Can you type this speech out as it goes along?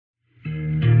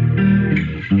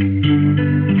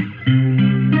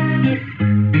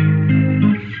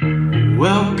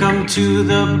to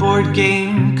the Board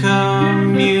Game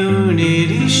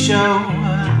Community Show.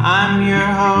 I'm your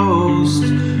host,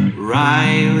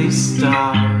 Riley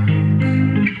Stark.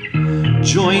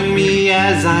 Join me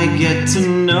as I get to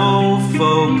know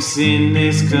folks in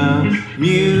this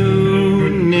community.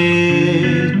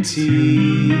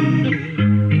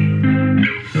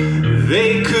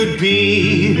 They could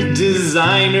be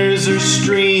designers or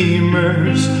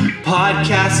streamers,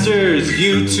 podcasters,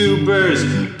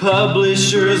 YouTubers,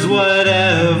 publishers,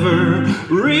 whatever.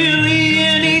 Really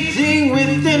anything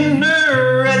with an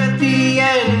 "er" at the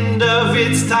end of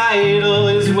its title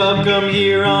is welcome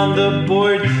here on the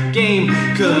Board Game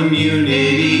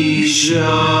Community Show.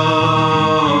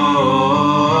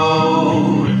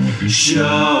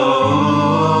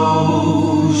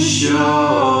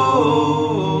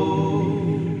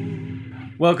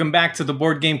 Welcome back to the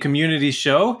Board Game Community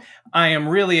Show. I am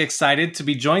really excited to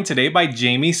be joined today by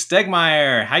Jamey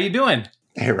Stegmaier. How you doing?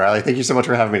 Hey, Riley. Thank you so much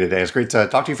for having me today. It's great to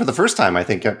talk to you for the first time, I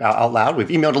think, out loud. We've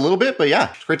emailed a little bit, but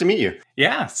yeah, it's great to meet you.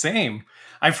 Yeah, same.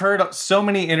 I've heard so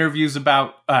many interviews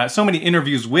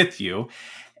with you,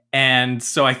 and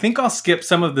so I think I'll skip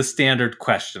some of the standard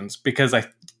questions because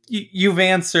you've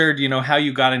answered, how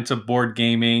you got into board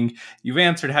gaming. You've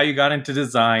answered how you got into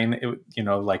design.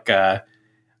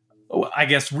 I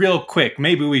guess real quick,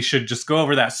 maybe we should just go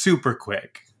over that super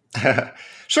quick.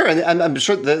 Sure. And I'm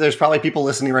sure that there's probably people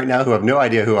listening right now who have no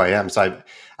idea who I am. So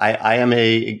I am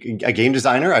a game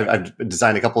designer. I've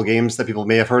designed a couple of games that people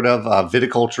may have heard of.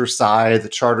 Viticulture, Scythe,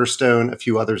 Charterstone, a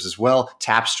few others as well.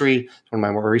 Tapestry, one of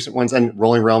my more recent ones. And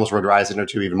Rolling Realms, Road Rising are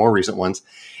two even more recent ones.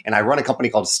 And I run a company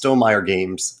called Stonemaier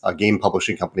Games, a game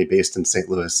publishing company based in St.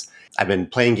 Louis. I've been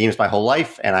playing games my whole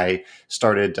life, and I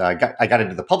started. I got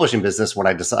into the publishing business when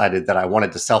I decided that I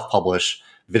wanted to self-publish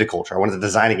Viticulture. I wanted to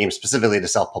design a game specifically to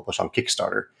self-publish on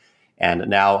Kickstarter. And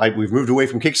now we've moved away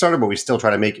from Kickstarter, but we still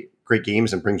try to make great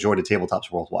games and bring joy to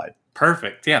tabletops worldwide.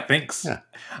 Perfect. Yeah, thanks.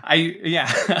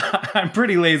 Yeah. I'm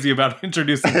pretty lazy about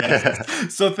introducing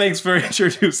this, so thanks for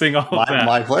introducing all of that.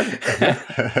 My pleasure.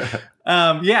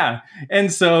 Yeah,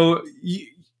 and so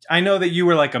I know that you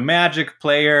were like a Magic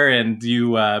player, and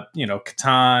you,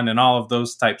 Catan and all of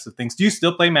those types of things. Do you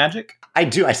still play Magic? I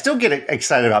do. I still get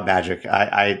excited about Magic.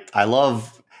 I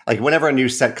love. Like whenever a new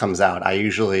set comes out, I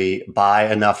usually buy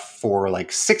enough for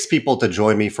like 6 people to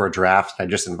join me for a draft. I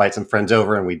just invite some friends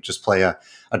over and we just play a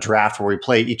draft where we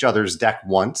play each other's deck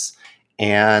once.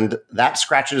 And that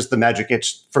scratches the Magic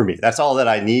itch for me. That's all that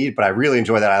I need, but I really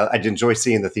enjoy that. I enjoy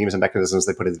seeing the themes and mechanisms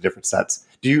they put into different sets.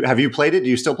 Have you played it?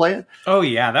 Do you still play it? Oh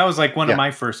yeah, that was like one of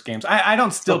my first games. I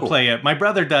don't still play it. My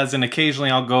brother does, and occasionally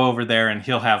I'll go over there and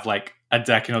he'll have like a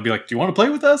deck and he'll be like, "Do you want to play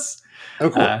with us?" Oh,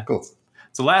 cool, cool.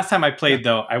 So last time I played,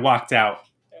 though, I walked out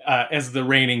as the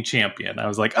reigning champion. I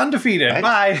was like, undefeated.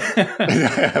 Nice.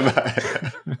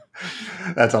 Bye.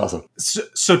 That's awesome.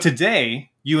 So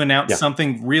today you announced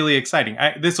something really exciting.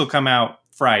 This will come out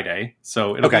Friday,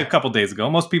 so it'll be a couple days ago.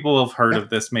 Most people will have heard of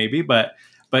this maybe, but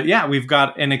yeah, we've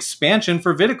got an expansion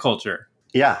for Viticulture.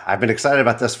 Yeah, I've been excited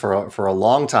about this for a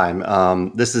long time.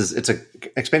 It's an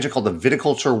expansion called the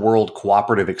Viticulture World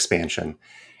Cooperative Expansion.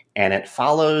 And it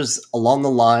follows along the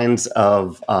lines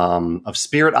of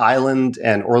Spirit Island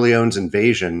and Orleans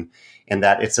Invasion, in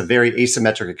that it's a very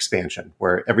asymmetric expansion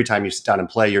where every time you sit down and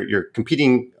play, you're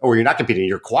competing, or you're not competing,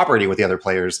 you're cooperating with the other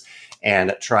players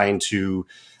and trying to.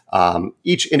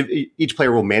 Each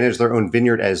player will manage their own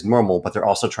vineyard as normal, but they're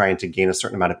also trying to gain a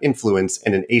certain amount of influence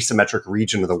in an asymmetric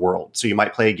region of the world. So you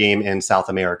might play a game in South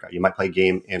America, you might play a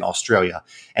game in Australia,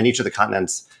 and each of the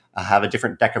continents have a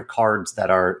different deck of cards that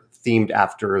are themed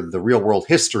after the real world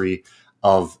history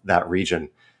of that region.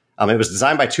 It was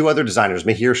designed by 2 other designers,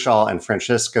 Mihir Shah and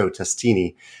Francesco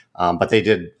Testini, but they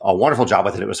did a wonderful job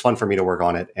with it. It was fun for me to work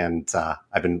on it, and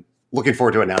I've been looking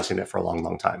forward to announcing it for a long,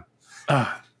 long time.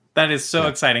 That is so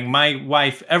exciting. My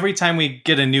wife, every time we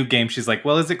get a new game, she's like,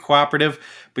 well, is it cooperative?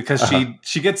 Because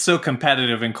she gets so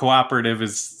competitive, and cooperative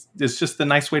is just the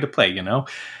nice way to play,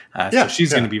 So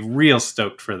she's going to be real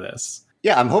stoked for this.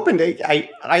 Yeah, I'm hoping to.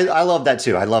 I love that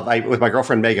too. With my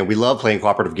girlfriend Megan, we love playing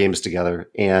cooperative games together.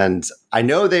 And I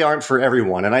know they aren't for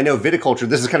everyone. And I know Viticulture,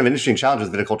 this is kind of an interesting challenge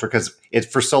with Viticulture because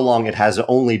for so long it has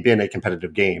only been a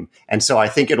competitive game. And so I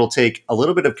think it'll take a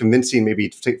little bit of convincing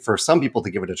maybe for some people to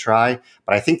give it a try.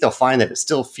 But I think they'll find that it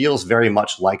still feels very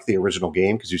much like the original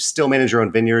game because you still manage your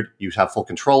own vineyard. You have full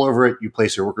control over it. You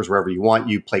place your workers wherever you want.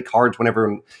 You play cards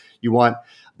whenever you want.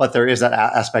 But there is that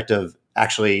aspect of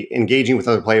actually engaging with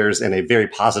other players in a very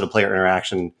positive player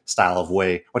interaction style of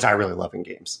way, which I really love in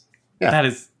games. Yeah.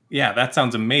 Yeah, that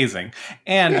sounds amazing.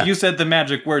 And you said the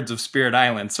magic words of Spirit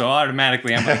Island, so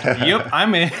automatically I'm like, yep,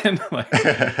 I'm in. Like,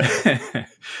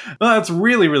 well, that's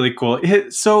really, really cool.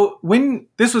 So when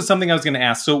this was something I was going to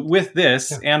ask. So with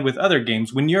this and with other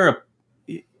games, when you're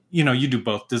you do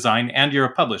both design and you're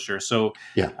a publisher. So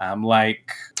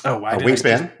like,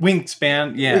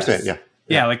 Wingspan, yes. Wingspan,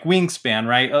 Yeah, like Wingspan,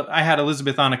 right? I had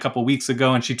Elizabeth on a couple weeks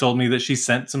ago, and she told me that she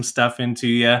sent some stuff into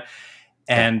you.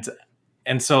 And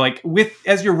so, like,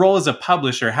 as your role as a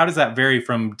publisher, how does that vary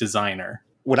from designer?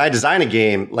 When I design a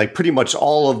game, like pretty much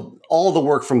all the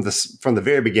work from the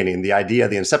very beginning, the idea,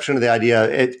 the inception of the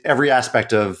idea, every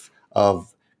aspect of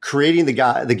creating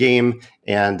the game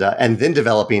and then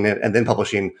developing it and then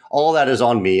publishing, all that is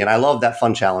on me. And I love that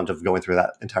fun challenge of going through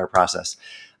that entire process.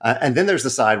 And then there's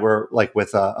the side where, like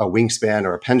with a Wingspan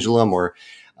or a Pendulum or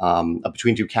a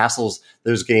Between Two Castles,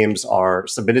 those games are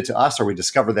submitted to us or we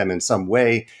discover them in some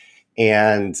way.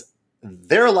 And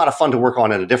they're a lot of fun to work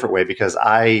on in a different way because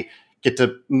I get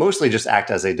to mostly just act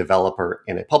as a developer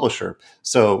and a publisher.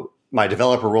 So my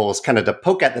developer role is kind of to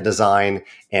poke at the design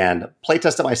and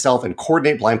playtest it myself and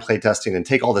coordinate blind playtesting and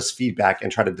take all this feedback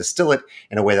and try to distill it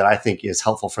in a way that I think is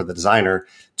helpful for the designer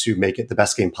to make it the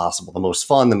best game possible, the most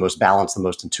fun, the most balanced, the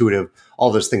most intuitive,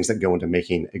 all those things that go into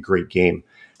making a great game.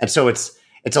 And so it's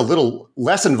a little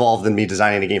less involved than me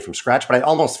designing a game from scratch, but I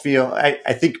almost feel,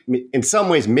 I think in some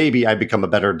ways, maybe I become a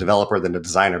better developer than a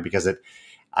designer because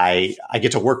I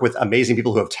get to work with amazing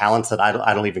people who have talents that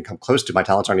I don't even come close to. My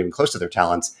talents aren't even close to their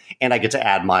talents. And I get to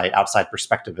add my outside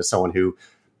perspective as someone who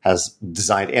has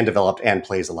designed and developed and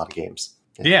plays a lot of games.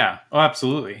 Yeah. Oh,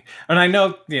 absolutely. And I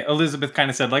know Elizabeth kind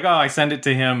of said like, oh, I send it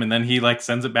to him and then he like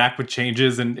sends it back with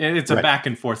changes and it's a back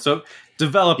and forth. So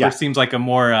developer seems like a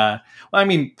more,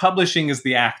 publishing is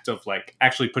the act of like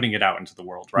actually putting it out into the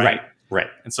world, right? Right.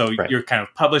 And so you're kind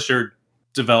of publisher,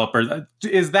 developer.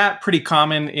 Is that pretty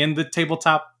common in the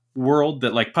tabletop world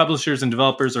that like publishers and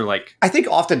developers are like? I think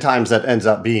oftentimes that ends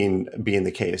up being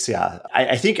the case. Yeah.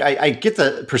 I think I get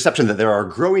the perception that there are a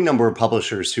growing number of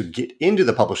publishers who get into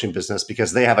the publishing business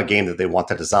because they have a game that they want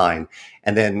to design.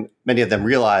 And then many of them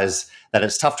realize that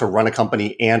it's tough to run a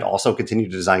company and also continue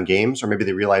to design games, or maybe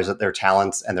they realize that their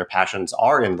talents and their passions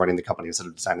are in running the company instead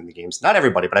of designing the games. Not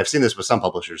everybody, but I've seen this with some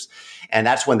publishers. And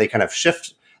that's when they kind of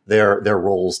shift their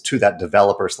roles to that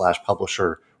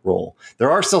developer/publisher role. There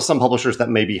are still some publishers that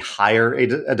maybe hire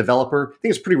a developer. I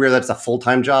think it's pretty rare that it's a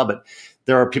full-time job, but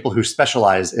there are people who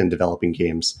specialize in developing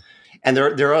games. And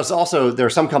there are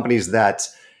some companies that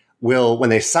will,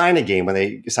 when they sign a game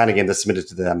that's submitted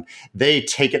to them, they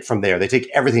take it from there. They take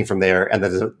everything from there, and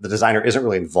the designer isn't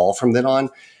really involved from then on.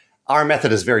 Our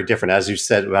method is very different. As you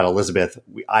said about Elizabeth,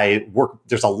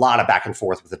 there's a lot of back and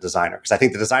forth with the designer because I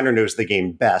think the designer knows the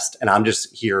game best. And I'm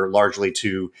just here largely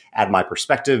to add my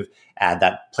perspective, add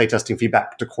that playtesting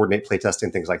feedback to coordinate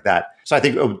playtesting, things like that. So I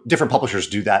think different publishers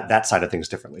do that side of things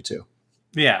differently too.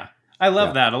 Yeah. I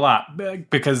love that a lot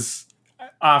because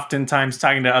oftentimes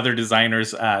talking to other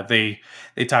designers, they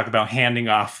talk about handing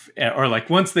off or like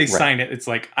once they sign it, it's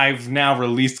like, I've now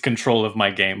released control of my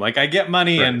game. Like I get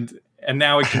money and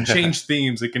now it can change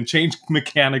themes, it can change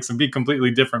mechanics and be completely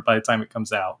different by the time it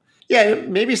comes out. Yeah,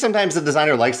 maybe sometimes the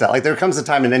designer likes that. Like there comes a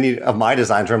time in any of my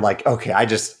designs where I'm like, okay,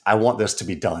 I want this to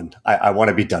be done. I want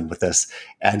to be done with this.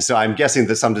 And so I'm guessing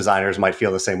that some designers might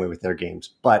feel the same way with their games.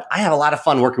 But I have a lot of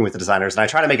fun working with the designers and I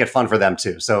try to make it fun for them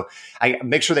too. So I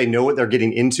make sure they know what they're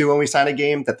getting into when we sign a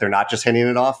game, that they're not just handing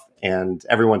it off. And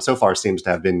everyone so far seems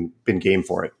to have been game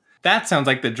for it. That sounds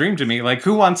like the dream to me. Like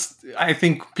I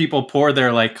think people pour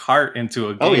their like heart into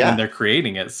a game when they're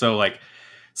creating it. So like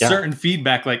certain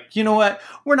feedback, like, you know what,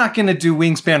 we're not going to do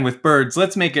Wingspan with birds.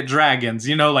 Let's make it dragons,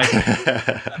 like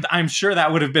I'm sure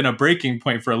that would have been a breaking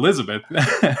point for Elizabeth.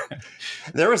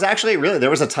 There was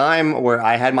a time where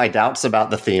I had my doubts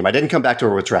about the theme. I didn't come back to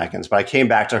her with dragons, but I came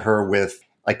back to her with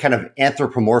like kind of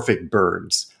anthropomorphic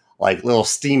birds, like little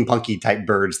steampunky type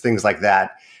birds, things like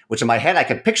that. Which in my head, I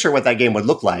could picture what that game would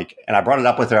look like. And I brought it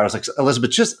up with her. I was like,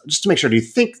 Elizabeth, just to make sure, do you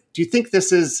think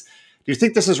this is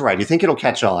right? Do you think it'll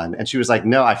catch on? And she was like,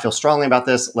 no, I feel strongly about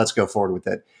this. Let's go forward with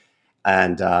it.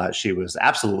 And she was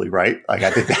absolutely right. Like,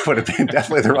 I think that would have been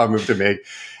definitely the wrong move to make.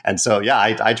 And so,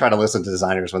 I try to listen to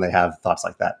designers when they have thoughts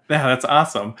like that. Yeah, that's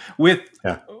awesome.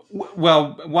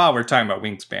 Well, while we're talking about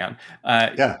Wingspan,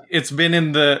 it's been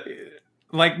in the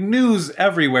like news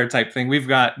everywhere type thing. We've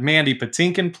got Mandy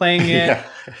Patinkin playing it.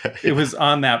 It was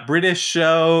on that British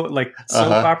show, like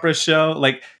soap opera show.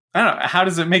 Like, I don't know, how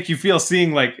does it make you feel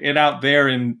seeing like it out there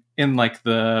in like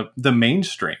the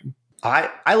mainstream?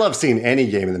 I love seeing any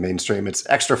game in the mainstream. It's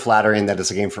extra flattering that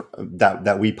it's a game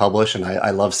that we publish, and I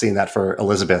love seeing that for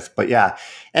Elizabeth. But yeah,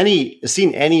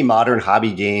 seeing any modern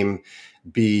hobby game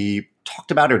be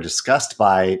talked about or discussed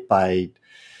by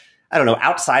I don't know,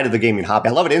 outside of the gaming hobby.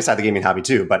 I love it inside the gaming hobby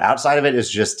too, but outside of it is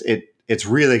just it's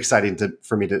really exciting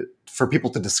for people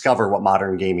to discover what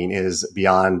modern gaming is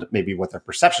beyond maybe what their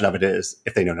perception of it is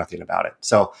if they know nothing about it.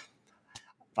 So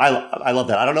I love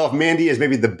that. I don't know if Mandy is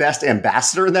maybe the best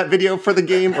ambassador in that video for the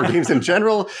game or games in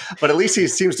general, but at least he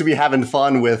seems to be having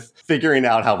fun with figuring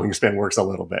out how Wingspan works a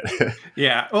little bit.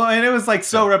 Yeah. Well, and it was like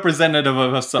so representative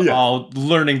of us all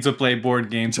learning to play board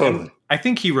games. Totally. And I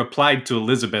think he replied to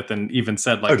Elizabeth and even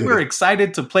said, like, Oh, we're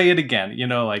excited to play it again. You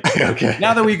know, like, Okay.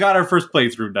 now that we got our first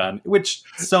playthrough done, which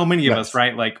so many of us,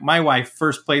 right? Like, my wife,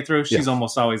 first playthrough, she's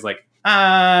almost always like,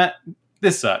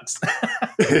 this sucks.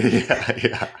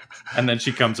 Yeah. And then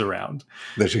she comes around.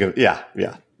 Then she goes, yeah,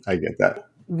 I get that.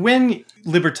 When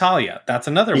Libertalia, that's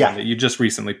another one that you just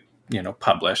recently,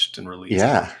 published and released.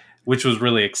 Yeah. Which was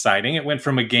really exciting. It went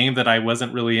from a game that I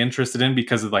wasn't really interested in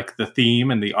because of like the theme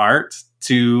and the art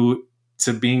to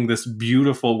being this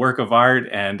beautiful work of art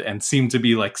and seemed to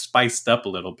be like spiced up a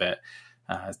little bit.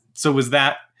 So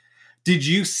did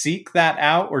you seek that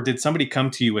out, or did somebody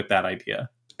come to you with that idea?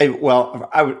 Well,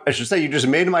 I should say you just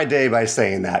made my day by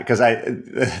saying that, because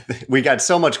we got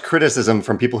so much criticism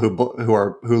from people who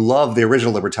love the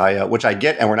original Libertalia, which I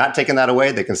get, and we're not taking that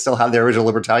away. They can still have the original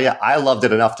Libertalia. I loved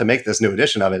it enough to make this new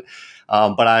edition of it,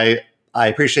 but I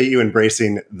appreciate you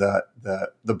embracing the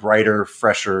brighter,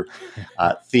 fresher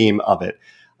theme of it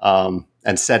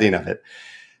and setting of it.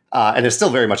 And it's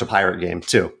still very much a pirate game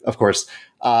too, of course.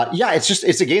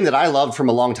 It's a game that I loved from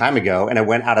a long time ago, and it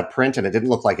went out of print, and it didn't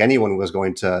look like anyone was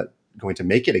going to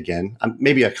make it again.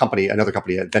 Maybe another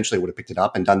company eventually would have picked it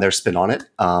up and done their spin on it.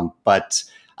 But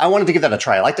I wanted to give that a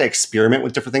try. I like to experiment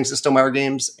with different things at Stonemaier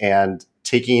Games, and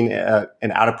taking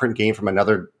an out of print game from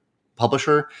another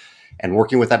publisher and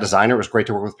working with that designer. It was great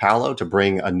to work with Paolo to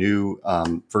bring a new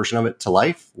version of it to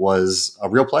life. Was a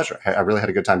real pleasure. I really had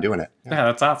a good time doing it. Yeah,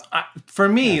 that's awesome. For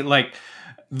me, like,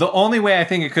 the only way I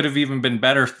think it could have even been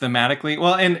better thematically,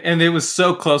 well, and it was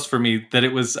so close for me that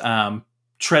it was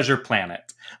Treasure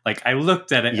Planet. Like, I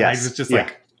looked at it and I was just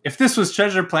like, if this was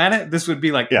Treasure Planet, this would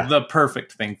be like the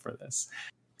perfect thing for this.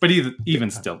 But even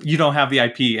still, you don't have the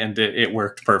IP, and it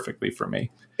worked perfectly for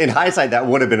me. In hindsight, that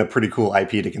would have been a pretty cool IP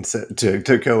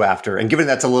to go after. And given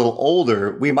that's a little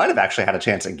older, we might have actually had a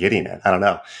chance at getting it. I don't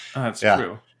know. That's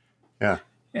true. Yeah.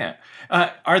 Yeah.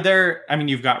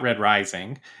 You've got Red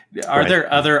Rising. Are there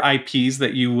other IPs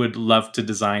that you would love to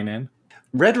design in?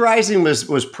 Red Rising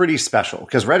was pretty special,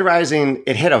 because Red Rising,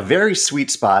 it hit a very sweet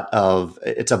spot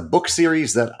it's a book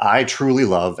series that I truly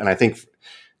love. And I think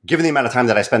given the amount of time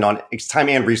that I spend on time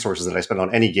and resources that I spend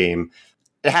on any game,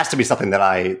 it has to be something that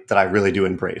I really do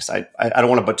embrace. I don't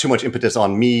want to put too much impetus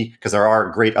on me, because there are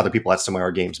great other people at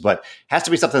Stonemaier Games, but it has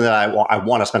to be something that I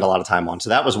want to spend a lot of time on. So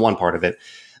that was one part of it.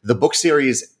 The book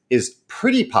series is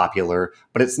pretty popular,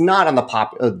 but it's not on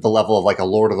the level of like a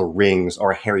Lord of the Rings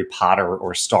or a Harry Potter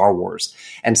or Star Wars.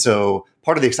 And so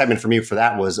part of the excitement for me for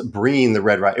that was introducing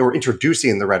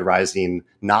the Red Rising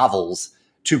novels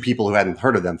to people who hadn't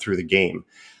heard of them through the game.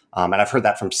 And I've heard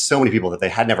that from so many people that they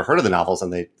had never heard of the novels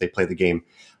and they played the game.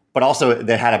 But also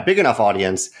they had a big enough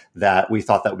audience that we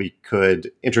thought that we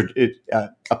could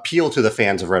appeal to the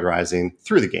fans of Red Rising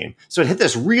through the game. So it hit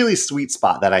this really sweet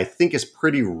spot that I think is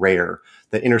pretty rare,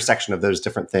 the intersection of those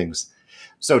different things.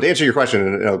 So to answer your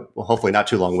question, hopefully not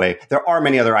too long way, there are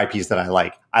many other IPs that I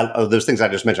like. Those things I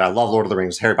just mentioned, I love Lord of the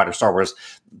Rings, Harry Potter, Star Wars,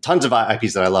 tons of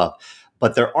IPs that I love.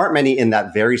 But there aren't many in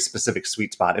that very specific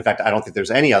sweet spot. In fact, I don't think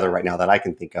there's any other right now that I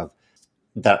can think of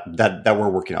that we're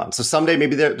working on. So someday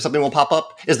maybe something will pop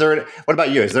up. What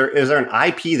about you? Is there an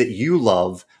IP that you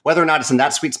love, whether or not it's in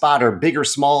that sweet spot or big or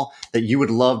small, that you would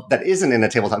love, that isn't in a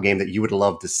tabletop game, that you would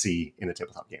love to see in a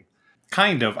tabletop game?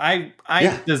 Kind of. I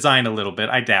design a little bit.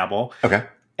 I dabble. Okay.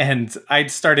 And I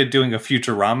started doing a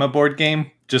Futurama board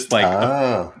game. Just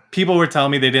like people were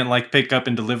telling me they didn't like pick up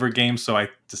and deliver games, so I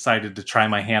decided to try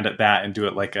my hand at that and do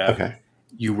it like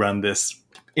you run this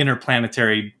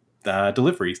interplanetary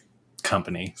delivery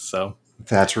company. So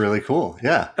that's really cool.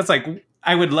 Yeah. That's like,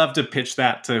 I would love to pitch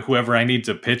that to whoever I need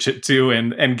to pitch it to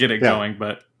and get it going,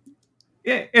 but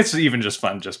it's even just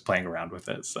fun just playing around with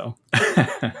it. So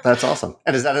that's awesome.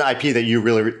 And is that an IP that you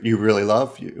really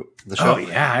love? The show? Oh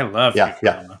yeah, I love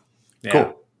Futurama.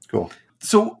 Yeah. Cool.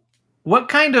 So what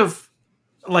kind of,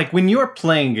 like, when you're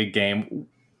playing a game,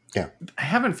 I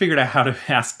haven't figured out how to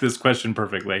ask this question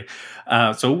perfectly,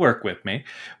 so work with me.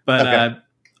 But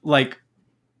like,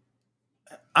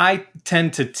 I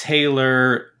tend to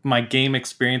tailor my game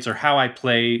experience or how I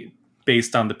play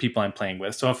based on the people I'm playing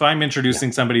with. So if I'm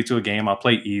introducing somebody to a game, I'll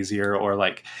play easier, or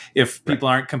like if people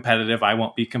aren't competitive, I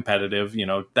won't be competitive,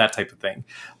 that type of thing.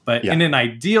 But in an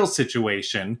ideal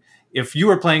situation, if you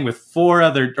were playing with three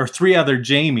other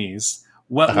Jamies,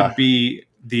 what would be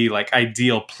the like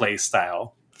ideal play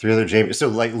style? Three other Jamies. So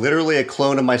like literally a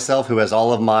clone of myself who has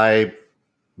all of my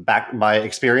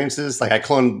experiences. Like I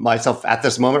clone myself at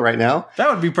this moment right now. That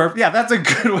would be perfect. Yeah, that's a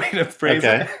good way to phrase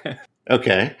it.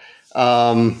 Okay.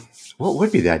 What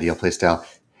would be the ideal play style?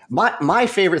 My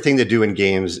favorite thing to do in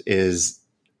games is,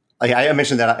 like I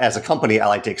mentioned that as a company, I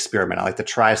like to experiment. I like to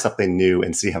try something new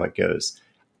and see how it goes.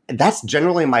 And that's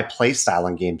generally my play style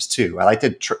in games too. I like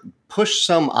to push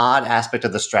some odd aspect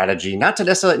of the strategy, not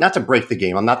to break the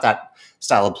game. I'm not that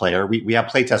style of player. We have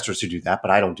play testers who do that, but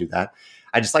I don't do that.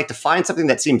 I just like to find something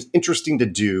that seems interesting to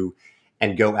do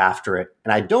and go after it.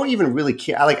 And I don't even really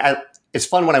care. It's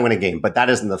fun when I win a game, but that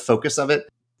isn't the focus of it.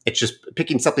 It's just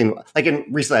picking something.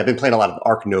 Recently, I've been playing a lot of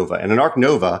Ark Nova. And in Ark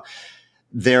Nova,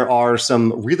 there are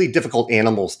some really difficult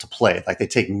animals to play. Like they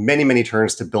take many, many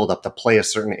turns to build up to play a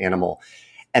certain animal.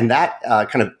 And that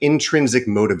kind of intrinsic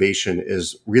motivation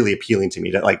is really appealing to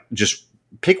me, to like just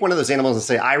pick one of those animals and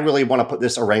say, I really want to put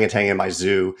this orangutan in my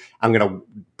zoo. I'm going to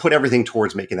put everything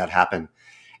towards making that happen.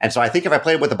 And so I think if I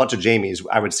played with a bunch of Jamies,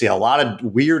 I would see a lot of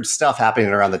weird stuff happening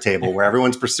around the table where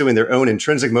everyone's pursuing their own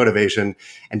intrinsic motivation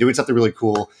and doing something really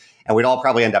cool. And we'd all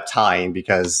probably end up tying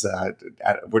because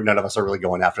none of us are really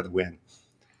going after the win.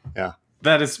 Yeah.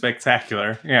 That is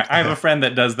spectacular. Yeah. I have a friend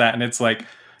that does that. And it's like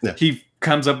he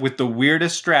comes up with the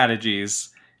weirdest strategies.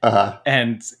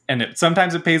 And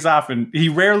sometimes it pays off, and he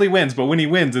rarely wins. But when he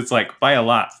wins, it's like by a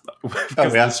lot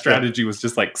because the strategy was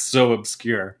just like so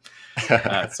obscure.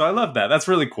 So I love that. That's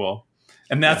really cool.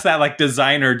 And that's that like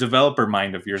designer developer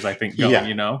mind of yours, I think,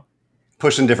 going,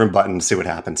 pushing different buttons, see what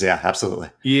happens. Yeah, absolutely.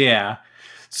 Yeah.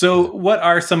 So what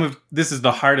are this is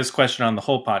the hardest question on the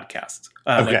whole podcast.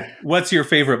 Like, what's your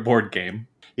favorite board game?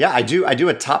 Yeah, I do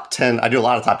a top 10. I do a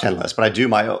lot of top 10 lists, but I do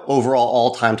my overall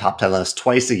all-time top 10 list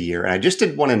twice a year. And I just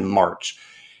did one in March.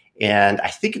 And I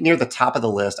think near the top of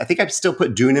the list, I think I'd still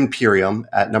put Dune Imperium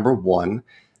at number 1.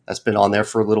 That's been on there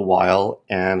for a little while.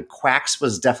 And Quacks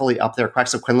was definitely up there.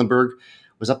 Quacks of Quedlinburg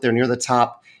was up there near the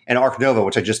top. And Ark Nova,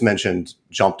 which I just mentioned,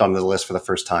 jumped onto the list for the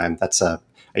first time. I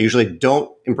usually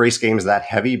don't embrace games that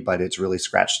heavy, but it's really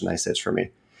scratched a nice itch for me.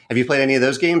 Have you played any of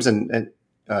those games and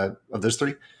of those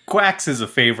three? Quacks is a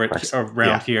favorite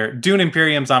around here. Dune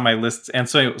Imperium's on my list, and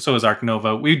so is Ark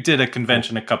Nova. We did a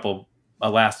convention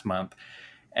last month,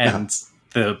 and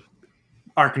the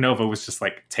Ark Nova was just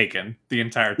like taken the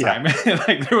entire time.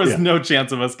 Like there was no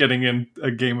chance of us getting in a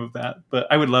game of that, but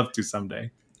I would love to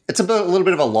someday. It's a little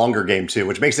bit of a longer game too,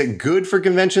 which makes it good for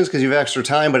conventions because you have extra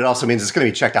time, but it also means it's going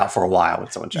to be checked out for a while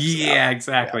when someone checks it out. Yeah,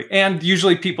 exactly. Yeah. And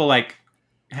usually people like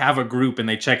have a group and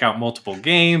they check out multiple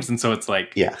games, and so it's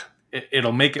like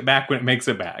it'll make it back when it makes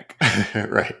it back.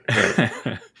 Right.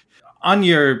 On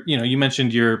your, you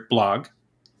mentioned your blog.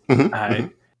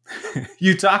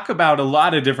 You talk about a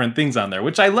lot of different things on there,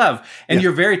 which I love. And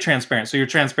you're very transparent. So you're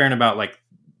transparent about like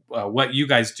what you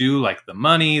guys do, like the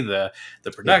money, the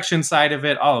production side of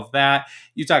it, all of that.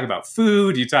 You talk about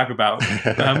food, you talk about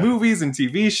movies and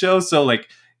TV shows. So like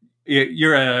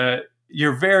you're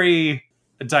very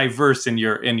diverse in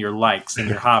your likes and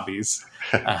your hobbies.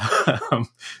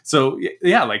 So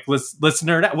yeah, like let's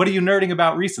nerd out. What are you nerding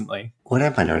about recently? What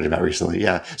am I nerding about recently?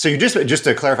 Yeah. So you just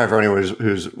to clarify for anyone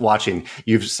who's watching,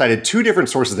 you've cited two different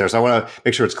sources there. So I want to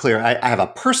make sure it's clear. I have a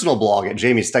personal blog at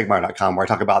JamieStegmaier.com where I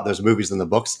talk about those movies and the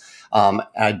books.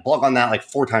 I blog on that like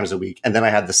 4 times a week. And then I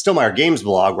have the Stonemaier Games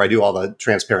blog where I do all the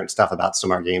transparent stuff about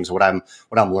Stonemaier Games, what I'm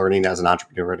learning as an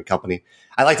entrepreneur in a company.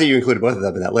 I like that you included both of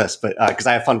them in that list, but because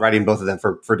I have fun writing both of them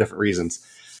for different reasons.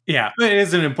 Yeah, it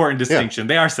is an important distinction.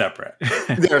 They are separate.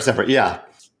 They are separate, yeah.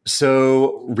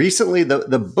 So recently,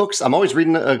 the books, I'm always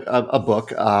reading a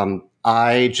book.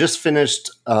 I just finished,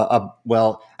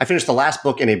 I finished the last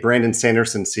book in a Brandon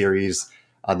Sanderson series.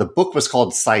 The book was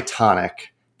called Cytonic.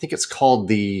 I think it's called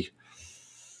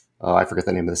I forget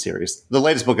the name of the series. The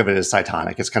latest book of it is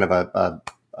Cytonic. It's kind of a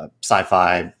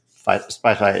sci-fi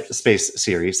space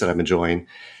series that I'm enjoying.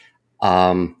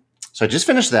 So I just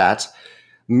finished that.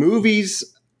 Movies,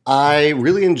 I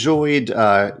really enjoyed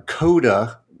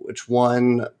Coda, which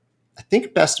won, I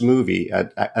think, Best Movie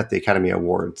at the Academy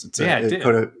Awards. It did.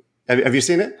 Coda. Have you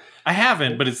seen it? I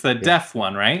haven't, but it's the deaf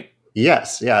one, right?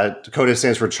 Yes. Yeah. Coda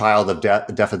stands for Child of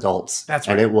Deaf Adults. That's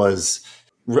right. And it was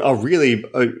a really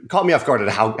caught me off guard at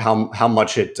how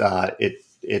much it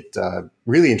it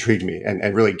really intrigued me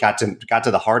and really got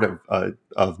to the heart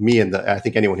of me and I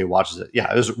think anyone who watches it.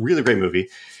 Yeah, it was a really great movie.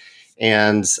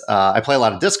 And I play a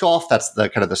lot of disc golf. That's the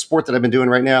kind of the sport that I've been doing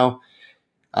right now.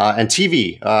 And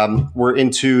TV. We're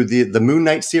into the Moon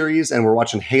Knight series, and we're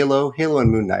watching Halo. Halo and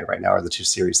Moon Knight right now are the two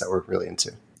series that we're really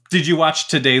into. Did you watch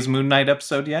today's Moon Knight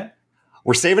episode yet?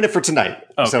 We're saving it for tonight.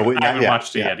 Okay. So I haven't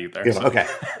watched it yet either. Yeah, so. Okay.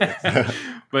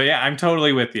 But yeah, I'm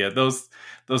totally with you. Those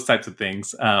types of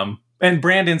things. And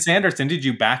Brandon Sanderson, did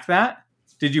you back that?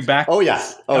 Did you back? Oh, yeah.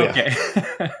 Oh, okay.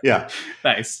 Yeah.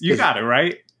 Nice. You got it,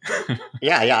 right?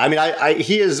 Yeah. I mean,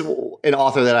 he is an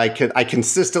author that I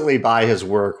consistently buy his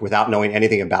work without knowing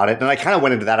anything about it. And I kind of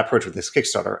went into that approach with this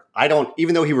Kickstarter.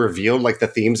 Even though he revealed like the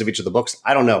themes of each of the books,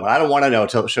 I don't know. I don't want to know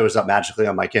until it shows up magically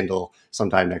on my Kindle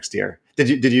sometime next year.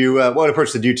 Did you what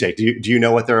approach did you take? Do you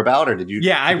know what they're about, or did you?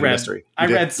 Yeah, I read. I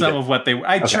read some of what they were.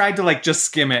 I tried to like just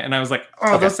skim it, and I was like,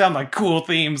 oh, those sound like cool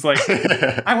themes. Like,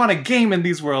 I want a game in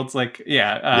these worlds. Like,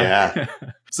 yeah.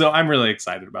 So I'm really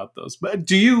excited about those. But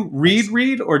do you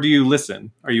read, or do you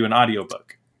listen? Are you an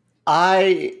audiobook?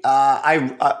 I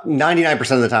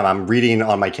 99% of the time I'm reading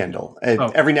on my Kindle.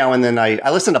 Every now and then I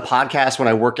listen to podcasts when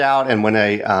I work out, and when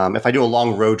if I do a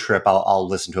long road trip, I'll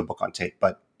listen to a book on tape.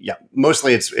 But yeah,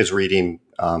 mostly it's reading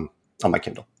on my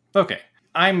Kindle. Okay.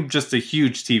 I'm just a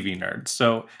huge TV nerd.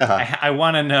 So I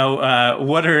want to know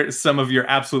what are some of your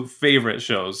absolute favorite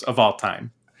shows of all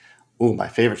time? Oh, my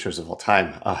favorite shows of all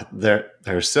time. There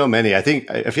are so many. I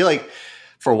feel like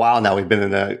for a while now we've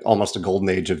been in almost a golden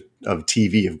age of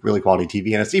TV, of really quality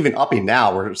TV. And it's even upping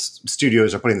now where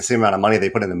studios are putting the same amount of money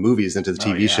they put into movies into the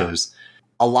TV shows.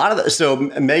 A lot of so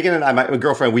Megan and I, my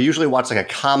girlfriend, we usually watch like a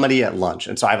comedy at lunch.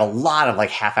 And so I have a lot of like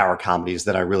half-hour comedies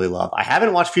that I really love. I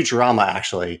haven't watched Futurama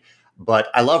actually, but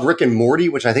I love Rick and Morty,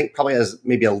 which I think probably has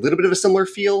maybe a little bit of a similar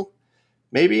feel.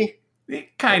 Maybe?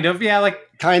 Kind of, yeah.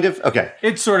 Kind of? Okay.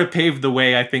 It sort of paved the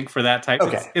way, I think, for that type.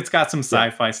 Okay. It's got some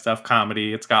sci-fi stuff,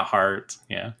 comedy. It's got heart.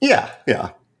 Yeah.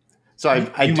 Yeah. So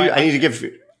I need to give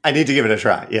it a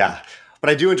try. Yeah. But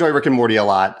I do enjoy Rick and Morty a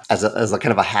lot as a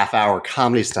kind of a half-hour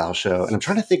comedy style show. And I'm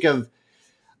trying to think of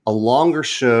a longer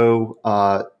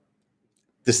show.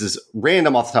 This is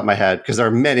random off the top of my head because there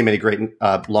are many, many great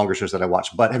longer shows that I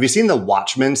watch. But have you seen the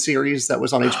Watchmen series that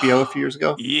was on HBO a few years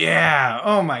ago? Yeah.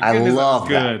 Oh my goodness. I love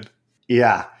that.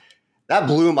 Yeah. That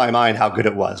blew my mind how good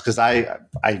it was because I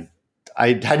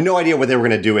had no idea what they were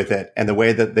going to do with it, and the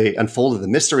way that they unfolded the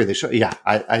mystery they showed. Yeah.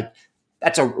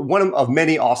 That's one of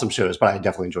many awesome shows, but I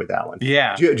definitely enjoyed that one.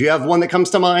 Yeah. Do you have one that comes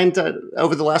to mind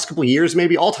over the last couple of years?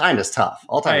 Maybe all time is tough.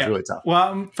 All time is really tough.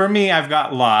 Well, for me, I've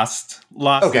got Lost.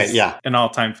 Lost is an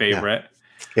all-time favorite.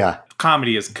 Yeah.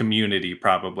 Comedy is Community,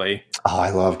 probably. Oh,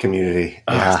 I love Community.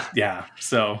 Yeah.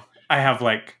 So I have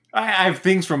I have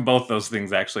things from both those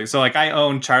things actually. So I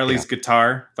own Charlie's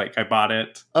guitar. I bought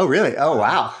it. Oh, really? Oh,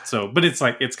 wow. So, but it's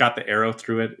it's got the arrow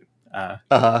through it.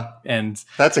 And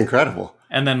that's incredible.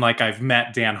 And then I've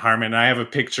met Dan Harmon, and I have a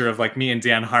picture of me and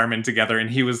Dan Harmon together, and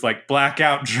he was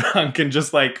blackout drunk and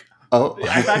just I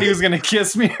thought he was going to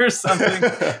kiss me or something.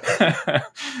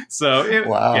 So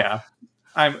wow.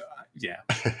 I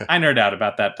nerd out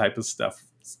about that type of stuff.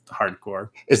 It's hardcore.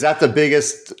 Is that the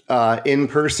biggest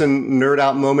in-person nerd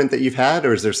out moment that you've had,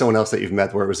 or is there someone else that you've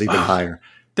met where it was even higher?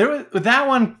 That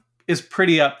one is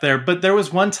pretty up there, but there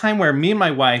was one time where me and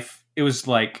my wife, it was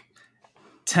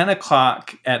 10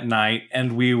 o'clock at night,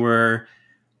 and we were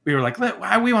like,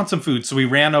 we want some food. So we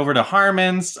ran over to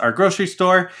Harmon's, our grocery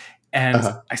store, and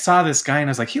I saw this guy, and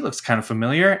I was like, he looks kind of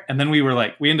familiar. And then we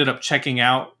ended up checking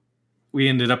out. We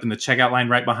ended up in the checkout line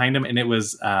right behind him, and it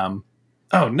was,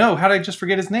 oh no, how did I just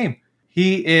forget his name?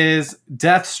 He is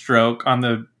Deathstroke on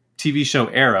the TV show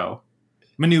Arrow,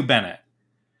 Manu Bennett.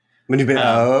 Manu Bennett.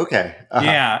 Okay.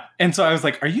 Yeah. And so I was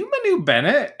like, are you Manu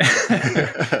Bennett?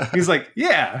 He's like,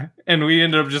 yeah. And we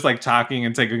ended up just talking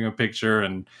and taking a picture,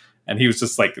 and he was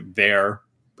just there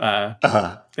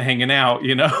hanging out,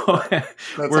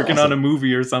 working on a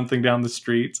movie or something down the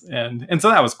street. And so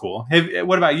that was cool.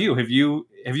 What about you? Have you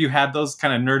had those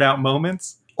kind of nerd out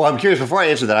moments? Well, I'm curious, before I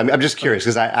answer that, I'm just curious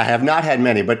because I have not had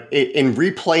many, but in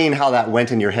replaying how that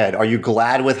went in your head, are you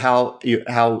glad with how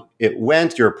it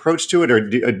went, your approach to it, or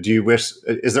do you wish,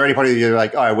 is there any part of you you're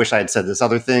like, oh, I wish I had said this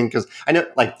other thing? Because I know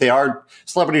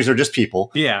celebrities are just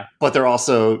people. Yeah. But they're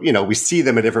also, we see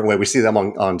them a different way. We see them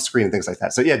on screen and things like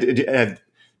that. So yeah,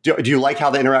 Do you like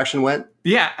how the interaction went?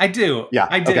 Yeah, I do. Yeah,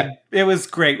 I did. okay. It was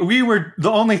great.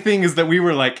 The only thing is that we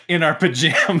were like in our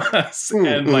pajamas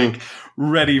and like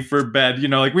ready for bed. You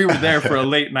know, like we were there for a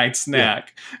late night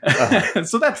snack.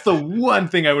 So that's the one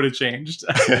thing I would have changed.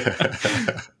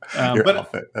 But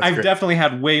outfit. I've great. definitely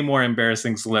had way more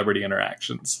embarrassing celebrity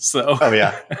interactions. So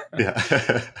yeah.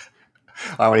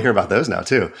 I want to hear about those now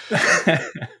too.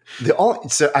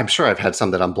 So I'm sure I've had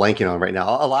some that I'm blanking on right now.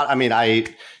 A lot. I mean,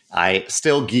 I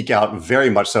still geek out very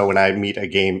much so when I meet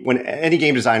when any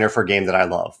game designer for a game that I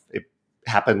love. It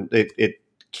happened. It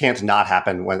can't not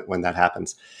happen when that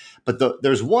happens. But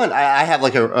there's one, I have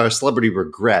like a celebrity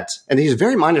regret, and he's a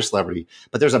very minor celebrity,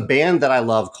 but there's a band that I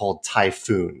love called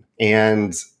Typhoon.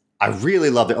 And I really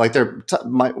loved it. Like they're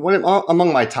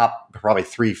among my top probably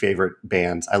 3 favorite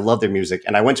bands. I love their music.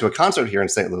 And I went to a concert here in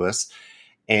St. Louis,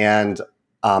 and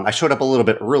I showed up a little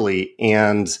bit early,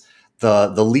 and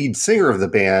the lead singer of the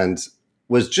band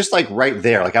was just like right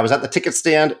there. Like I was at the ticket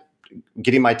stand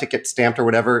getting my ticket stamped or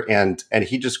whatever. And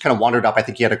he just kind of wandered up. I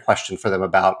think he had a question for them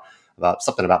about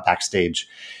something about backstage.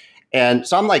 And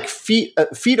so I'm like feet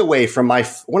away from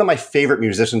one of my favorite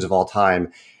musicians of all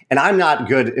time. And I'm not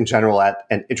good in general at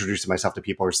introducing myself to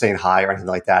people or saying hi or anything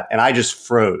like that. And I just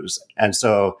froze. And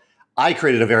so I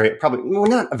created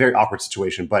not a very awkward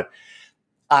situation, but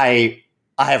I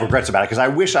have regrets about it because I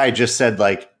wish I had just said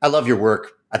like, I love your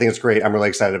work. I think it's great. I'm really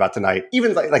excited about tonight.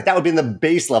 Even like that would be in the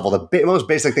base level, the most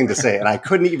basic thing to say. And I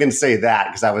couldn't even say that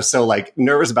because I was so like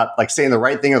nervous about like saying the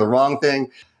right thing or the wrong thing.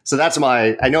 So that's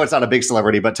I know it's not a big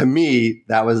celebrity, but to me,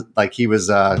 that was like, he was,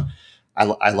 I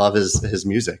love his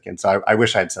music. And so I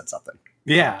wish I had said something.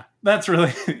 Yeah, that's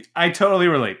really, I totally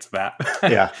relate to that.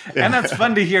 Yeah. And that's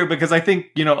fun to hear because I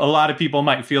think, a lot of people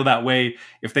might feel that way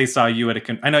if they saw you at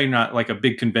I know you're not like a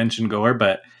big convention goer,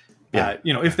 but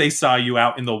if they saw you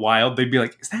out in the wild, they'd be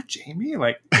like, is that Jamey?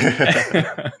 Like,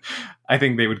 I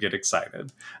think they would get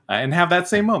excited and have that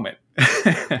same moment.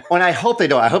 Well, I hope they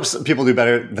don't. I hope people do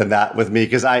better than that with me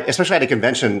because especially at a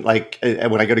convention, like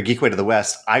when I go to Geekway to the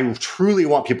West, I truly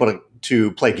want people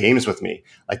to play games with me.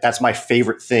 Like that's my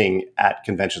favorite thing at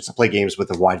conventions, to play games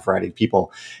with a wide variety of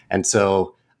people. And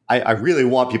so I really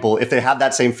want people, if they have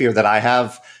that same fear that I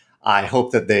have, I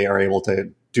hope that they are able to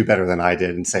do better than I did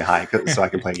and say hi so I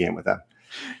can play a game with them.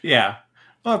 Yeah.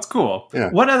 Well, it's cool. Yeah.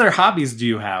 What other hobbies do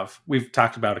you have? We've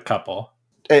talked about a couple.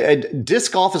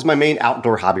 Disc golf is my main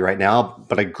outdoor hobby right now,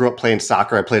 but I grew up playing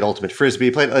soccer. I played ultimate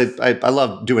frisbee. I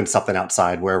love doing something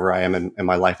outside wherever I am in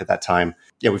my life at that time.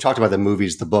 Yeah, we've talked about the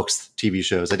movies, the books, TV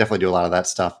shows. I definitely do a lot of that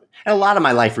stuff. And a lot of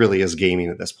my life really is gaming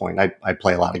at this point. I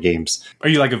play a lot of games. Are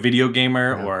you like a video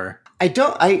gamer or? I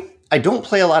don't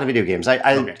play a lot of video games.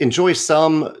 I enjoy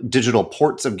some digital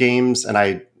ports of games,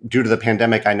 and due to the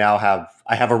pandemic,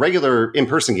 I have a regular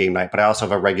in-person game night, but I also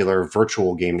have a regular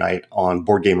virtual game night on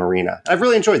Board Game Arena. I've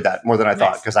really enjoyed that more than I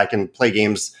thought because I can play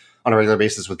games on a regular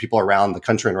basis with people around the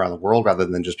country and around the world rather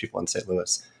than just people in St.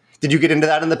 Louis. Did you get into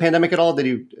that in the pandemic at all? Did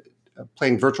you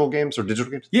playing virtual games or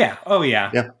digital games? Yeah. Oh,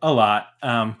 yeah. A lot.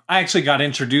 I actually got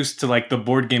introduced to like the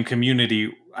board game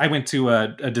community. I went to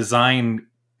a design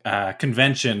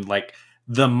convention like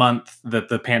the month that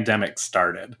the pandemic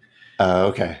started.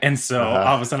 Okay. And so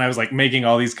all of a sudden I was like making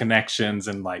all these connections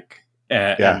and like,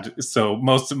 and so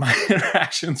most of my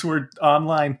interactions were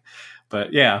online,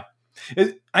 but yeah,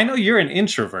 I know you're an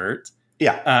introvert.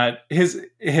 Yeah.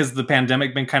 Has the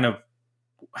pandemic been kind of,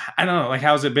 I don't know, like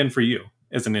how's it been for you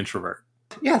as an introvert?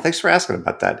 Yeah. Thanks for asking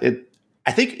about that.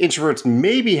 I think introverts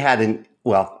maybe had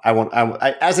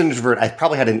as an introvert, I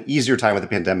probably had an easier time with the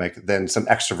pandemic than some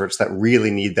extroverts that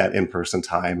really need that in-person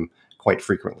time quite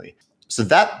frequently. So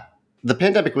the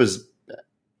pandemic was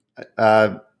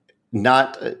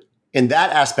not in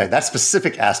that aspect. That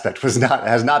specific aspect has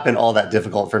not been all that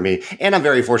difficult for me. And I'm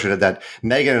very fortunate that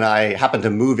Megan and I happened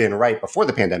to move in right before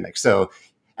the pandemic. So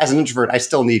as an introvert, I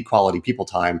still need quality people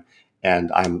time,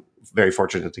 and I'm very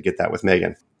fortunate to get that with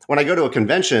Megan. When I go to a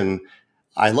convention,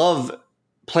 I love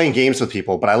playing games with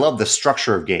people, but I love the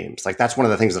structure of games. Like that's one of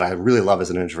the things that I really love as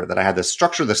an introvert, that I have this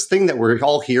structure, this thing that we're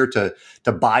all here to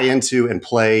buy into and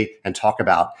play and talk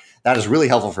about. That is really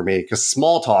helpful for me because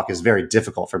small talk is very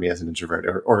difficult for me as an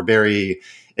introvert or very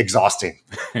exhausting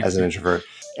as an introvert.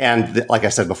 And like I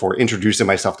said before, introducing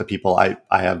myself to people, I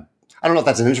don't know if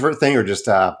that's an introvert thing or just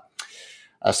a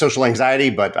social anxiety,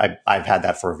 but I've had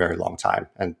that for a very long time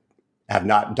and have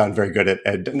not done very good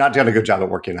not done a good job at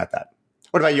working at that.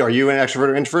 What about you? Are you an extrovert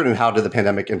or introvert, and how did the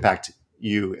pandemic impact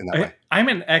you in that way? I'm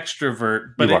an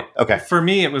extrovert, but okay. For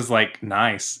me, it was like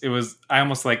nice.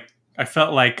 I I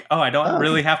felt like, I don't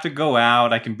really have to go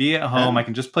out. I can be at home. I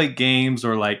can just play games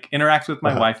or like interact with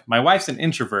my wife. My wife's an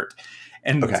introvert.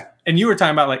 And you were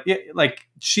talking about like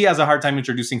she has a hard time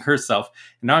introducing herself.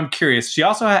 And now I'm curious. She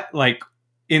also had like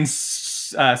in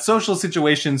social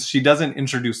situations, she doesn't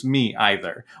introduce me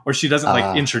either, or she doesn't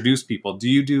like introduce people. Do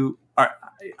you do?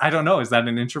 I don't know. Is that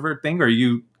an introvert thing? Or are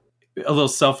you a little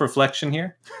self-reflection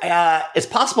here? It's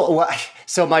possible. Well,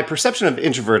 so my perception of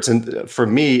introverts, and for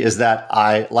me, is that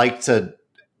I like to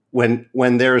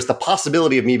when there's the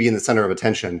possibility of me being the center of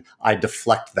attention, I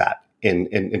deflect that in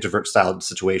introvert style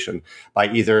situation by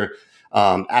either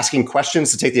asking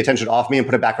questions to take the attention off me and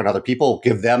put it back on other people,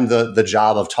 give them the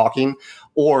job of talking,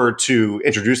 or to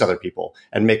introduce other people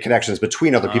and make connections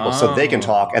between other people so they can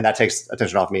talk, and that takes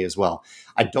attention off me as well.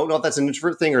 I don't know if that's an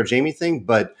introvert thing or a Jamey thing,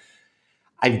 but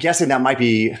I'm guessing that might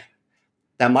be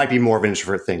more of an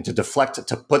introvert thing, to deflect,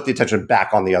 to put the attention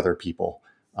back on the other people,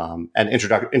 and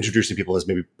introducing people is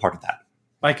maybe part of that.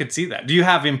 I could see that. Do you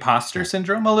have imposter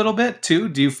syndrome a little bit too?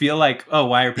 Do you feel like,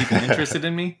 why are people interested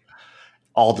in me?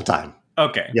 All the time.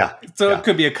 Okay. Yeah. So it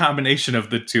could be a combination of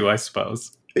the two, I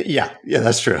suppose. Yeah,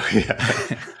 that's true.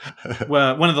 Yeah.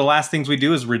 Well, one of the last things we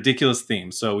do is ridiculous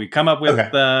theme. So we come up with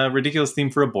the ridiculous theme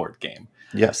for a board game.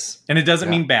 Yes. And it doesn't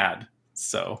mean bad.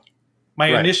 So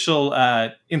my initial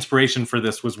inspiration for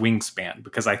this was Wingspan,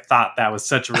 because I thought that was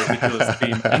such a ridiculous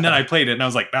theme. And then I played it and I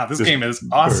was like, wow, this game is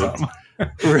awesome.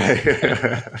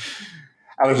 Right.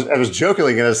 I was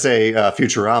jokingly going to say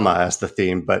Futurama as the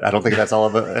theme, but I don't think that's all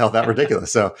that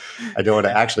ridiculous. So I don't want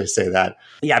to actually say that.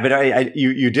 Yeah, but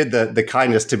you did the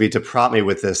kindness to me to prompt me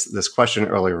with this question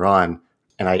earlier on,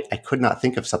 and I could not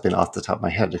think of something off the top of my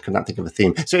head. I could not think of a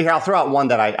theme. So here, I'll throw out one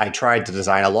that I tried to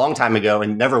design a long time ago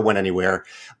and never went anywhere.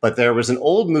 But there was an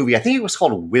old movie, I think it was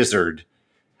called Wizard.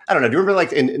 I don't know. Do you remember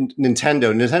like in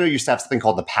Nintendo? Nintendo used to have something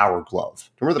called the Power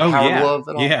Glove. Do you remember the Power Glove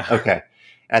at all? Yeah. Okay.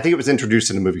 I think it was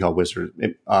introduced in a movie called Wizard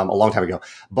a long time ago.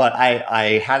 But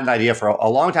I had an idea for a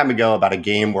long time ago about a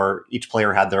game where each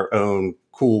player had their own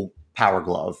cool power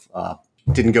glove.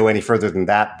 Didn't go any further than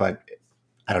that, but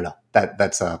I don't know.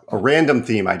 That's a random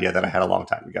theme idea that I had a long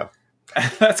time ago.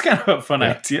 That's kind of a fun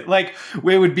idea. Like,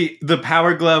 the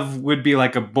power glove would be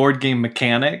like a board game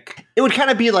mechanic. It would kind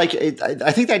of be like,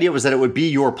 I think the idea was that it would be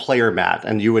your player mat,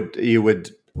 and you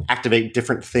would activate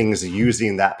different things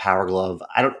using that power glove.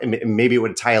 Maybe it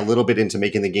would tie a little bit into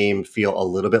making the game feel a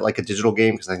little bit like a digital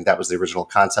game, because I think that was the original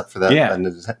concept for that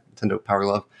Nintendo Power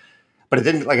Glove. But it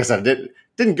didn't, like I said, it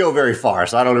didn't go very far,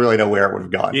 so I don't really know where it would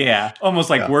have gone. Yeah, almost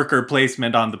like worker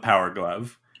placement on the power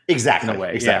glove. Exactly. In a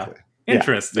way. Exactly. Yeah.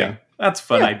 Interesting. Yeah. That's a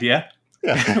fun idea.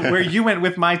 Yeah. Where you went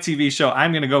with my TV show,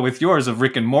 I'm going to go with yours of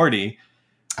Rick and Morty.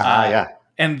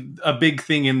 And a big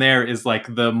thing in there is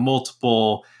like the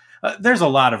multiple... there's a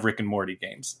lot of Rick and Morty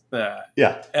games. But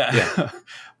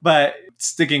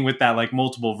sticking with that, like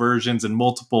multiple versions and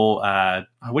multiple,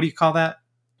 what do you call that?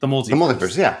 The multiverse. The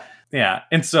multiverse, yeah. Yeah.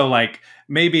 And so like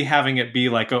maybe having it be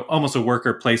like almost a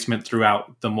worker placement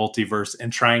throughout the multiverse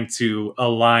and trying to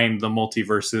align the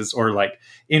multiverses or like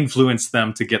influence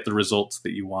them to get the results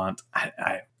that you want.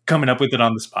 I coming up with it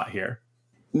on the spot here.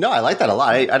 No, I like that a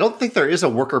lot. I don't think there is a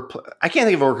I can't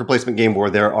think of a worker placement game where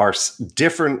there are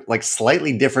different, like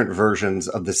slightly different versions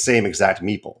of the same exact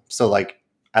meeple. So like,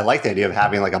 I like the idea of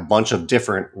having like a bunch of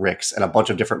different Ricks and a bunch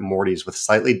of different Mortys with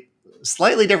slightly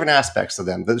different aspects to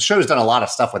them. The show's done a lot of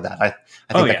stuff with that. I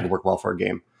think that could work well for a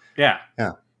game. Yeah.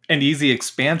 Yeah. And easy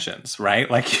expansions,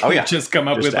 right? Like you just come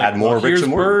up just with add like, more Ricks here's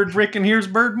and Morty. Bird Rick and here's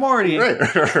Bird Morty.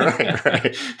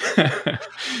 Right.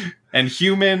 And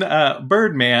human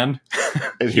Birdman.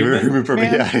 Human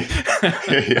Birdman.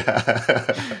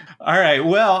 All right.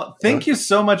 Well, thank you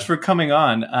so much for coming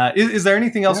on. Is there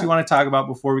anything else you want to talk about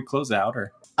before we close out?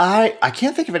 Or I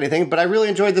can't think of anything, but I really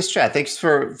enjoyed this chat. Thanks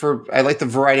for I like the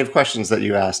variety of questions that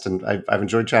you asked, and I've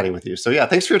enjoyed chatting with you. So yeah,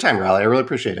 thanks for your time, Riley. I really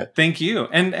appreciate it. Thank you.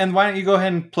 And why don't you go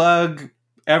ahead and plug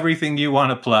everything you want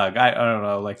to plug? I don't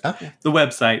know, like the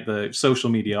website, the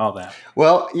social media, all that.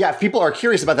 Well, yeah, if people are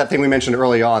curious about that thing we mentioned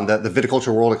early on, the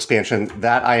Viticulture World expansion,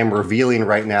 that I am revealing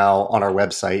right now on our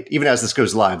website, even as this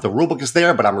goes live. The rulebook is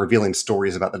there, but I'm revealing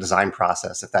stories about the design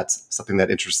process, if that's something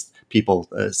that interests people,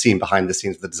 seeing behind the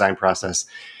scenes of the design process.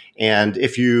 And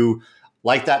if you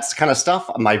like that kind of stuff,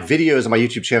 my videos on my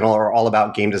YouTube channel are all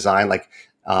about game design,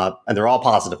 and they're all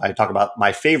positive. I talk about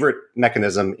my favorite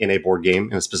mechanism in a board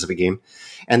game, in a specific game.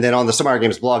 And then on the Stonemaier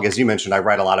Games blog, as you mentioned, I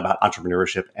write a lot about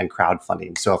entrepreneurship and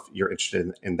crowdfunding. So if you're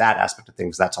interested in that aspect of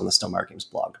things, that's on the Stonemaier Games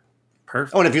blog.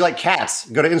 Perfect. Oh, and if you like cats,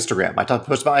 go to Instagram. I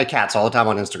post about my cats all the time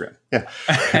on Instagram. Yeah.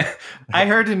 I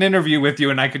heard an interview with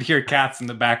you and I could hear cats in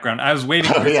the background. I was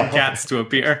waiting for some cats to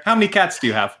appear. How many cats do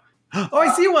you have? Oh,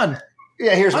 I see one.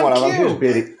 Yeah, here's one of them. Here's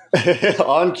Biddy.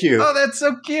 On cue. Oh, that's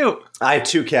so cute. I have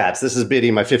 2 cats. This is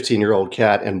Biddy, my 15-year-old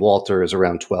cat, and Walter is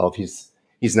around 12.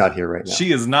 He's not here right now.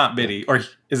 She is not Biddy. Or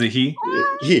is it he?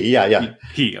 Yeah.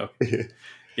 He. Okay.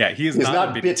 Yeah, he's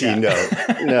not Biddy. Bitty, no.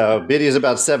 No, Biddy is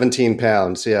about 17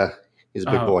 pounds. Yeah, he's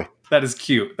a big boy. That is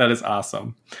cute. That is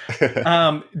awesome.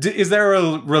 Is there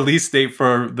a release date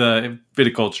for the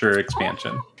viticulture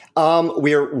expansion?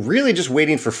 We are really just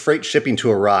waiting for freight shipping to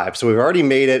arrive. So we've already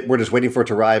made it. We're just waiting for it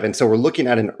to arrive. And so we're looking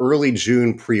at an early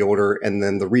June pre-order. And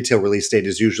then the retail release date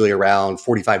is usually around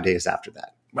 45 days after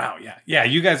that. Wow. Yeah. Yeah.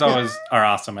 You guys always are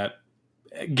awesome at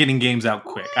getting games out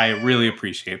quick. I really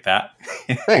appreciate that.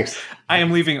 Thanks. I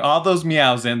am leaving all those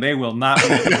meows in. They will not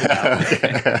be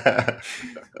out.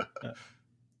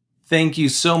 Thank you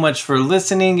so much for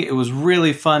listening. It was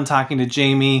really fun talking to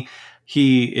Jamey.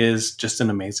 He is just an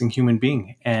amazing human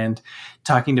being. And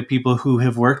talking to people who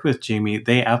have worked with Jamey,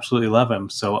 they absolutely love him.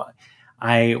 So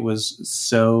I was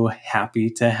so happy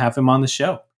to have him on the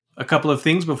show. A couple of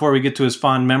things before we get to his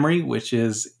fond memory, which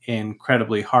is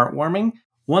incredibly heartwarming.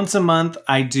 Once a month,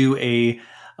 I do a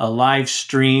live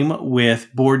stream with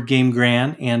Board Game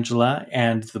Gran, Angela,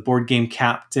 and the Board Game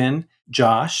Captain,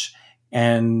 Josh.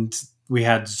 And we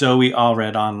had Zoe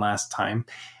Allred on last time.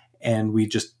 And we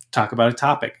just talk about a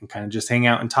topic and kind of just hang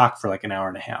out and talk for like an hour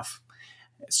and a half.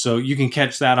 So you can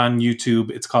catch that on YouTube.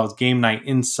 It's called Game Night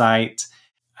Insight.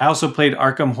 I also played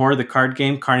Arkham Horror, the card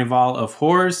game, Carnival of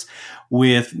Horrors,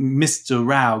 with Mr.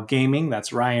 Rao Gaming.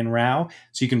 That's Ryan Rao.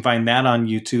 So you can find that on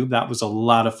YouTube. That was a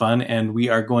lot of fun. And we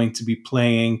are going to be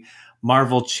playing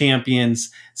Marvel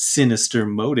Champions Sinister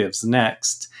Motives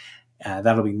next.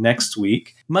 That'll be next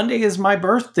week. Monday is my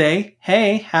birthday.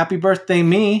 Hey, happy birthday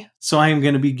me. So I am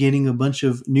going to be getting a bunch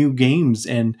of new games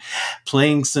and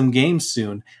playing some games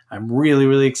soon. I'm really,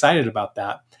 really excited about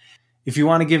that. If you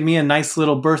want to give me a nice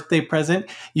little birthday present,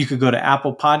 you could go to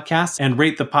Apple Podcasts and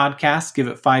rate the podcast, give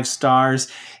it 5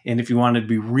 stars. And if you wanted to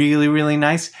be really, really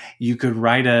nice, you could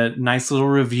write a nice little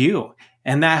review.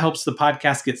 And that helps the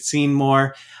podcast get seen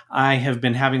more. I have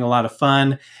been having a lot of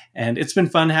fun, and it's been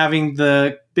fun having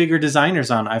the bigger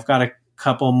designers on. I've got a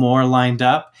couple more lined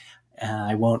up, and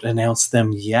I won't announce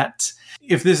them yet.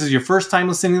 If this is your first time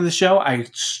listening to the show, I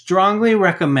strongly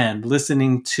recommend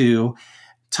listening to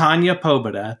Tanya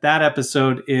Pobeda. That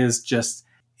episode is just,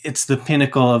 it's the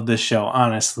pinnacle of the show,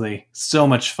 honestly. So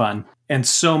much fun and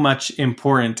so much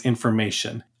important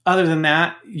information. Other than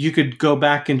that, you could go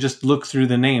back and just look through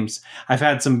the names. I've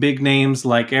had some big names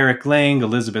like Eric Lang,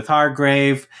 Elizabeth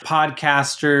Hargrave,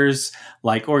 podcasters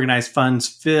like Organized Funds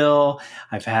Phil.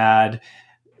 I've had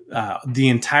the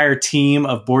entire team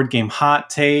of Board Game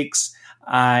Hot Takes.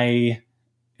 I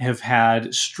have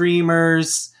had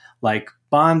streamers like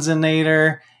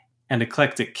Bonzinator and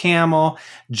Eclectic Camel,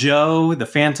 Joe, the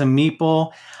Phantom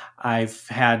Meeple. I've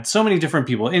had so many different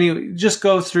people. Anyway, just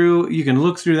go through. You can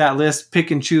look through that list, pick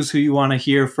and choose who you want to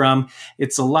hear from.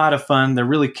 It's a lot of fun. They're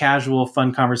really casual,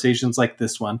 fun conversations like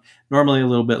this one, normally a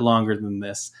little bit longer than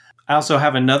this. I also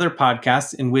have another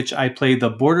podcast in which I play the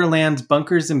Borderlands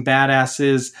Bunkers and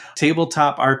Badasses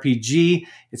tabletop RPG.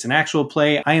 It's an actual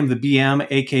play. I am the BM,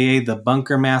 aka the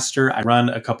Bunker Master. I run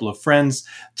a couple of friends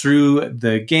through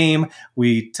the game.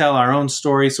 We tell our own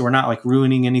story, so we're not like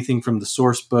ruining anything from the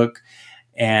source book.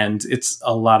 And it's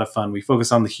a lot of fun. We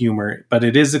focus on the humor, but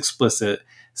it is explicit.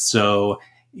 So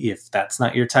if that's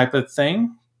not your type of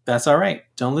thing, that's all right.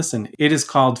 Don't listen. It is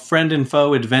called Friend and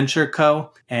Foe Adventure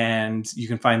Co. And you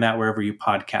can find that wherever you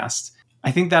podcast.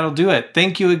 I think that'll do it.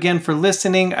 Thank you again for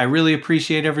listening. I really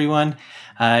appreciate everyone.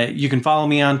 You can follow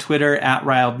me on Twitter at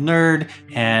RiledNerd.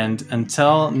 And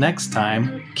until next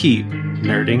time, keep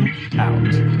nerding out.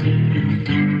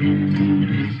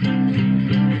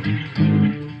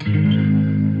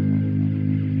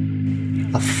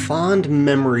 A fond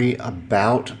memory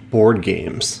about board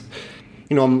games.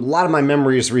 You know, a lot of my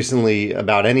memories recently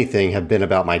about anything have been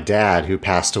about my dad, who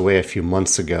passed away a few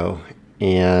months ago.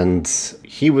 And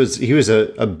he was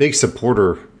a big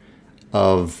supporter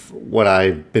of what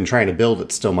I've been trying to build at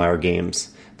Stonemaier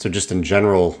Games. So just in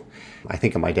general, I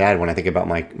think of my dad when I think about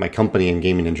my company and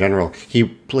gaming in general. He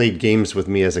played games with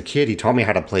me as a kid. He taught me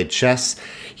how to play chess.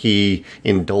 He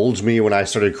indulged me when I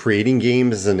started creating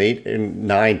games as an 8,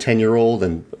 9, 10-year-old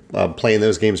and playing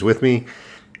those games with me.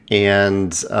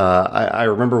 And I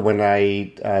remember when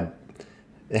I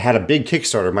had a big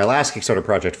Kickstarter, my last Kickstarter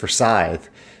project for Scythe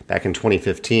back in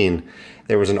 2015.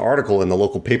 There was an article in the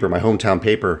local paper, my hometown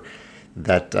paper,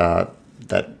 that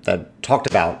talked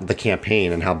about the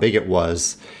campaign and how big it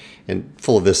was, and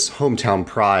full of this hometown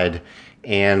pride.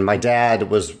 And my dad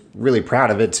was really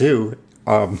proud of it too.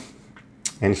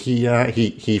 And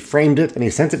he framed it and he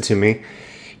sent it to me.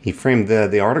 he framed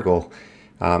the article.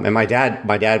 And my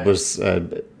dad was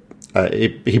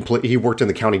he worked in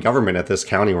the county government at this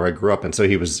county where I grew up, and so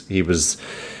he was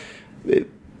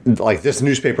like, this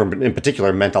newspaper in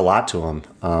particular meant a lot to him,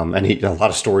 and a lot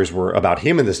of stories were about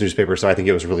him in this newspaper. So I think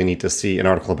it was really neat to see an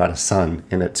article about his son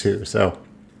in it too. So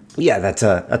yeah, that's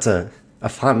a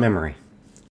fond memory.